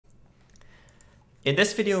In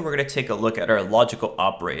this video, we're going to take a look at our logical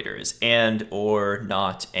operators, and, or,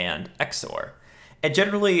 not, and, XOR. And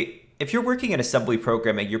generally, if you're working in assembly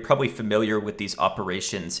programming, you're probably familiar with these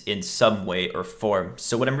operations in some way or form.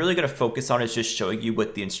 So what I'm really going to focus on is just showing you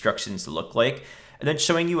what the instructions look like, and then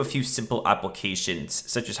showing you a few simple applications,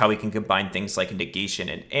 such as how we can combine things like negation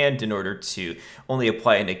and in order to only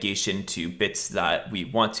apply a negation to bits that we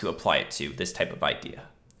want to apply it to, this type of idea.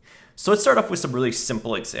 So let's start off with some really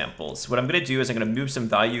simple examples. What I'm going to do is I'm going to move some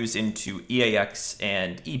values into EAX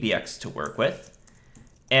and EBX to work with.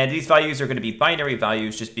 And these values are going to be binary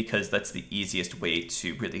values just because that's the easiest way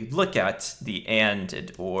to really look at the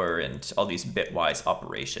and or and all these bitwise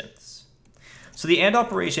operations. So the AND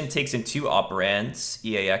operation takes in two operands,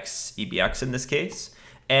 EAX, EBX in this case.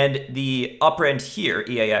 And the operand here,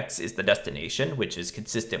 EAX, is the destination, which is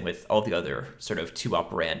consistent with all the other sort of two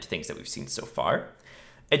operand things that we've seen so far.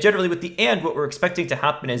 And generally with the AND, what we're expecting to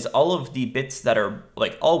happen is all of the bits that are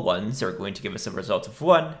like all ones are going to give us a result of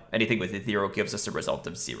 1. Anything with a 0 gives us a result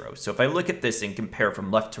of 0. So if I look at this and compare from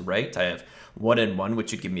left to right, I have 1 and 1,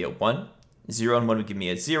 which would give me a 1. 0 and 1 would give me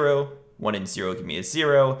a 0. 1 and 0 would give me a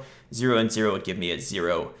 0. 0 and 0 would give me a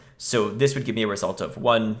 0. So this would give me a result of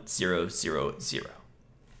 1, 0, 0, 0.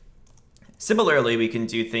 Similarly, we can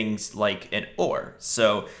do things like an OR.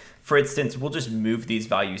 So for instance, we'll just move these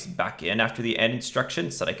values back in after the AND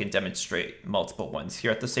instruction so that I can demonstrate multiple ones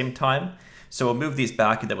here at the same time. So we'll move these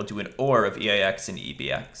back and then we'll do an OR of EAX and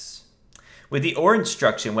EBX. With the OR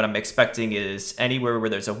instruction, what I'm expecting is anywhere where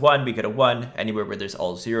there's a 1, we get a 1. Anywhere where there's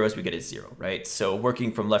all zeros, we get a 0, right? So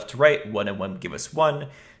working from left to right, 1 and 1 give us 1.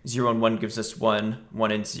 0 and 1 gives us 1.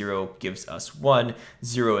 1 and 0 gives us 1.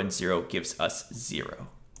 0 and 0 gives us 0.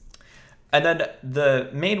 And then the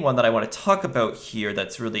main one that I want to talk about here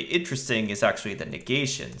that's really interesting is actually the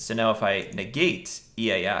negation. So now if I negate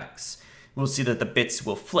EAX, we'll see that the bits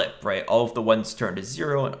will flip, right? All of the 1s turn to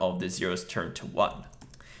 0 and all of the 0s turn to 1.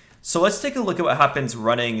 So let's take a look at what happens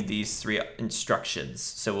running these three instructions.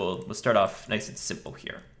 So we'll start off nice and simple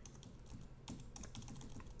here.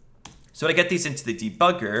 So when I get these into the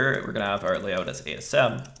debugger, we're going to have our layout as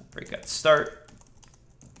ASM, break at start.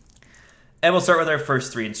 And we'll start with our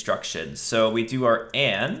first three instructions. So we do our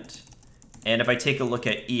and if I take a look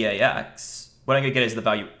at EAX, what I'm going to get is the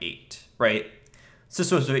value 8, right? So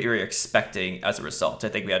this was what you're expecting as a result. I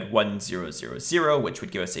think we had 1, 0, 0, 0, which would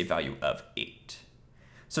give us a value of 8.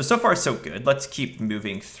 So far so good. Let's keep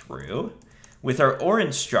moving through. With our OR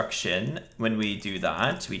instruction, when we do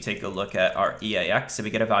that, we take a look at our EAX and we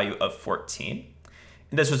get a value of 14.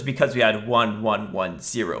 And this was because we had 1, 1, 1,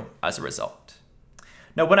 0 as a result.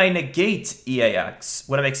 Now, when I negate EAX,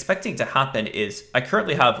 what I'm expecting to happen is I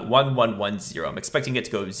currently have 1, 1, 1, 0. I'm expecting it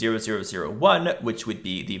to go 0, 0, 0, 1, which would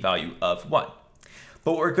be the value of 1.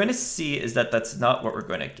 But what we're going to see is that that's not what we're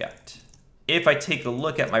going to get. If I take a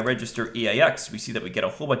look at my register EAX, we see that we get a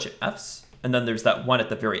whole bunch of Fs, and then there's that 1 at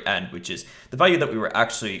the very end, which is the value that we were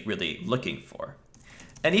actually really looking for.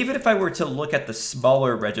 And even if I were to look at the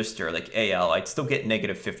smaller register, like AL, I'd still get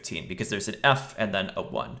negative 15 because there's an F and then a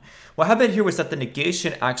 1. What happened here was that the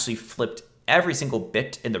negation actually flipped every single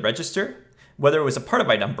bit in the register, whether it was a part of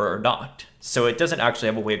my number or not. So it doesn't actually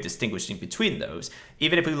have a way of distinguishing between those.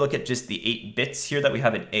 Even if we look at just the 8 bits here that we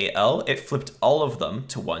have in AL, it flipped all of them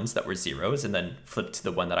to ones that were zeros and then flipped to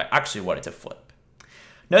the one that I actually wanted to flip.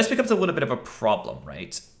 Now this becomes a little bit of a problem,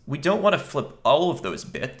 right? We don't want to flip all of those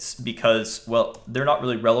bits because, well, they're not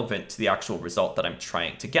really relevant to the actual result that I'm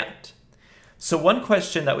trying to get. So one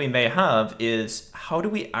question that we may have is, how do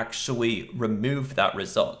we actually remove that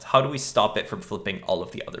result? How do we stop it from flipping all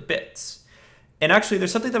of the other bits? And actually,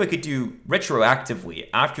 there's something that we could do retroactively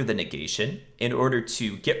after the negation in order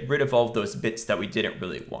to get rid of all of those bits that we didn't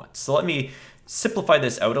really want. So let me simplify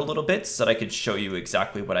this out a little bit so that I can show you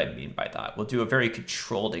exactly what I mean by that. We'll do a very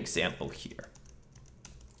controlled example here.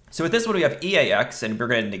 So with this one, we have EAX, and we're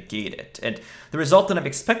going to negate it. And the result that I'm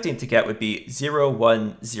expecting to get would be 0,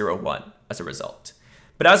 1, 0, 1 as a result.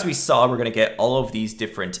 But as we saw, we're going to get all of these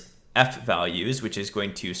different F values, which is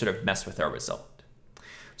going to sort of mess with our result.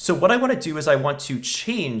 So what I want to do is I want to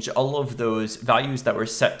change all of those values that were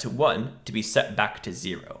set to 1 to be set back to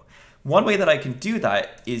 0. One way that I can do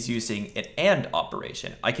that is using an AND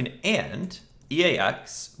operation. I can AND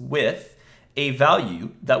EAX with a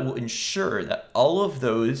value that will ensure that all of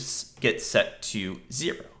those get set to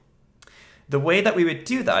 0. The way that we would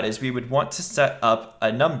do that is we would want to set up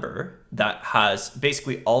a number that has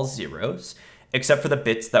basically all zeros, except for the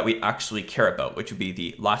bits that we actually care about, which would be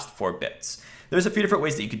the last 4 bits. There's a few different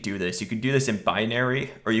ways that you could do this. You could do this in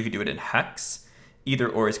binary, or you could do it in hex. Either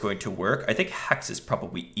or is going to work. I think hex is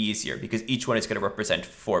probably easier because each one is going to represent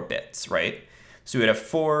 4 bits, right? So we would have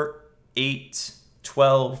 4, 8,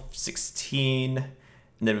 12, 16,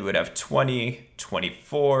 and then we would have 20,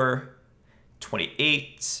 24,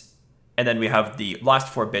 28, and then we have the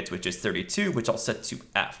last 4 bits, which is 32, which I'll set to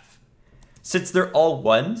F. Since they're all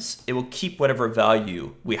ones, it will keep whatever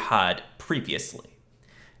value we had previously.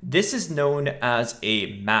 This is known as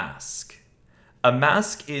a mask. A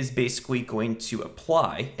mask is basically going to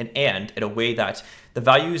apply an AND in a way that the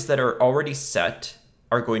values that are already set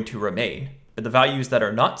are going to remain, but the values that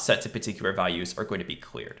are not set to particular values are going to be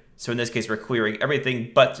cleared. So in this case, we're clearing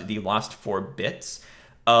everything but the last 4 bits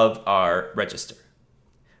of our register.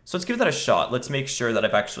 So let's give that a shot. Let's make sure that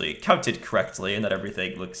I've actually counted correctly and that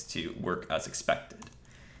everything looks to work as expected.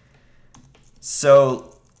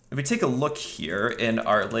 So if we take a look here in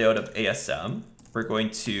our layout of ASM, we're going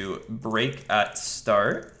to break at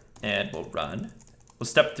start and we'll run. We'll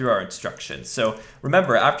step through our instructions. So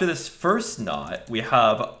remember, after this first NOT, we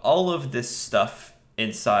have all of this stuff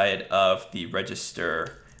inside of the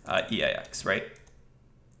register EAX, right?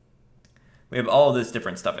 We have all of this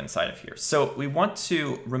different stuff inside of here. So we want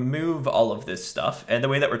to remove all of this stuff. And the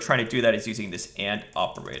way that we're trying to do that is using this AND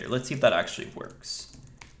operator. Let's see if that actually works.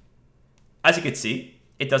 As you can see,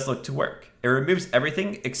 it does look to work. It removes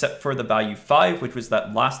everything except for the value 5, which was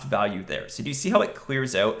that last value there. So do you see how it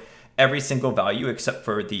clears out every single value except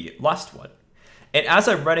for the last one? And as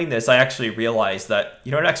I'm running this, I actually realized that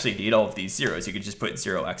you don't actually need all of these zeros. You could just put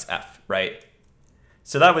 0xf, right?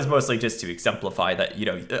 So that was mostly just to exemplify that, you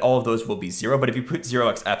know, all of those will be 0. But if you put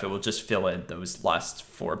 0xf, it will just fill in those last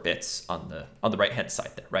 4 bits on the right-hand side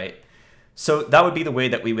there, right? So that would be the way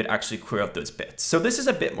that we would actually clear out those bits. So this is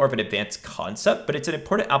a bit more of an advanced concept, but it's an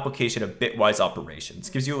important application of bitwise operations.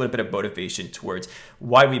 It gives you a little bit of motivation towards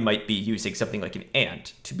why we might be using something like an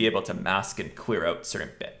AND to be able to mask and clear out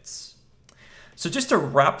certain bits. So just to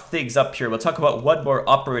wrap things up here, we'll talk about one more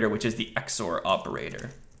operator, which is the XOR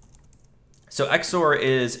operator. So XOR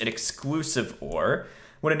is an exclusive OR.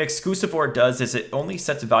 What an exclusive OR does is it only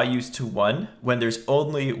sets values to 1 when there's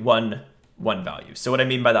only one value. So what I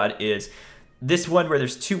mean by that is this one where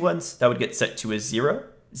there's 2 ones, that would get set to a 0.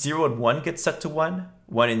 0 and 1 gets set to 1.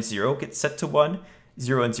 1 and 0 gets set to 1.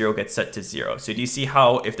 0 and 0 gets set to 0. So do you see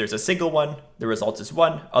how if there's a single one, the result is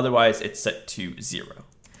 1, otherwise it's set to 0.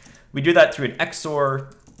 We do that through an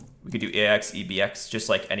XOR. We could do AX, EBX, just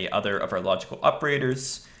like any other of our logical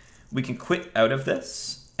operators. We can quit out of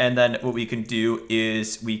this, and then what we can do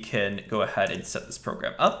is we can go ahead and set this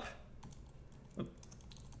program up.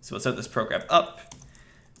 So we'll set this program up.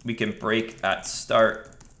 We can break at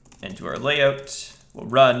start and do our layout. We'll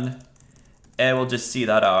run, and we'll just see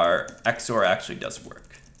that our XOR actually does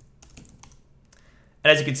work.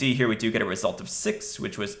 And as you can see here, we do get a result of 6,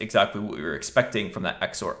 which was exactly what we were expecting from that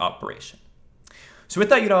XOR operation. So with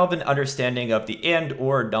that, you now have an understanding of the AND,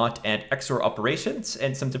 OR, NOT, and XOR operations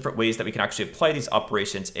and some different ways that we can actually apply these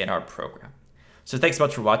operations in our program. So thanks so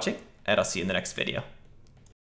much for watching, and I'll see you in the next video.